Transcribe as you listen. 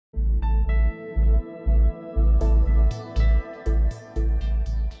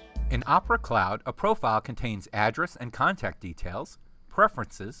In Opera Cloud, a profile contains address and contact details,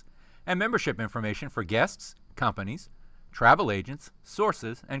 preferences, and membership information for guests, companies, travel agents,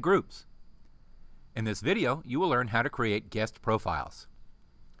 sources, and groups. In this video, you will learn how to create guest profiles.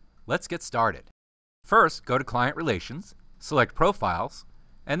 Let's get started. First, go to Client Relations, select Profiles,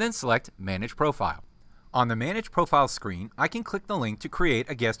 and then select Manage Profile. On the Manage Profile screen, I can click the link to create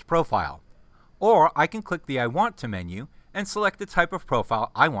a guest profile, or I can click the I Want to menu and select the type of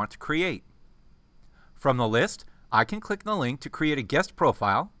profile I want to create. From the list, I can click the link to create a guest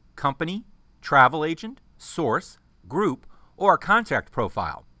profile, company, travel agent, source, group, or contact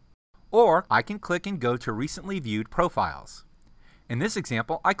profile. Or I can click and go to Recently Viewed Profiles. In this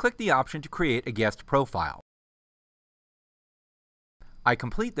example, I click the option to create a guest profile. I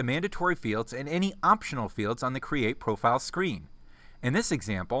complete the mandatory fields and any optional fields on the Create Profile screen. In this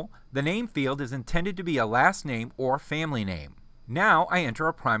example, the name field is intended to be a last name or family name. Now I enter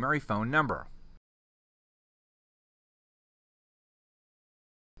a primary phone number.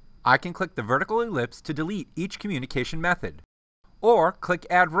 I can click the vertical ellipse to delete each communication method, or click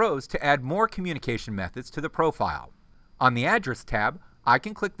Add Rows to add more communication methods to the profile. On the Address tab, I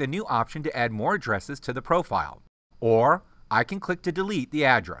can click the new option to add more addresses to the profile, or I can click to delete the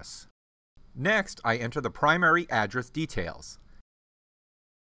address. Next, I enter the primary address details.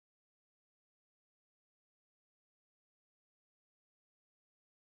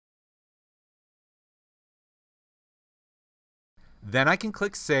 Then I can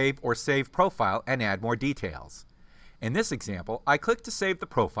click Save or Save Profile and add more details. In this example, I click to save the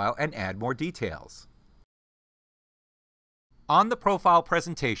profile and add more details. On the profile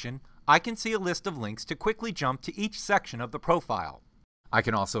presentation, I can see a list of links to quickly jump to each section of the profile. I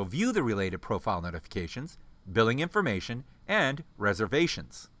can also view the related profile notifications, billing information, and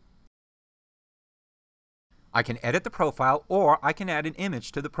reservations. I can edit the profile, or I can add an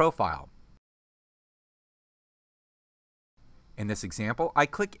image to the profile. In this example, I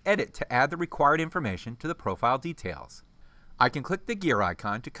click Edit to add the required information to the profile details. I can click the gear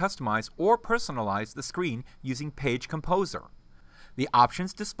icon to customize or personalize the screen using Page Composer. The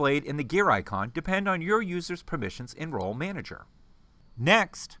options displayed in the gear icon depend on your user's permissions in Role Manager.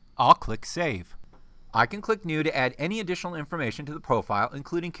 Next, I'll click Save. I can click New to add any additional information to the profile,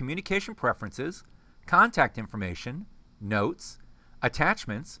 including communication preferences, contact information, notes,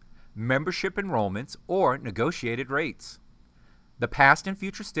 attachments, membership enrollments, or negotiated rates. The Past and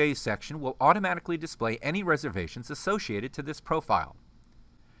Future Stays section will automatically display any reservations associated to this profile.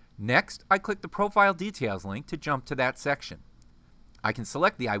 Next, I click the Profile Details link to jump to that section. I can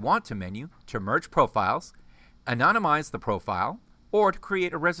select the I Want to menu to merge profiles, anonymize the profile, or to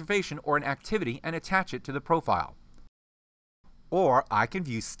create a reservation or an activity and attach it to the profile. Or I can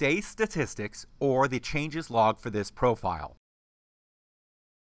view stay statistics or the changes log for this profile.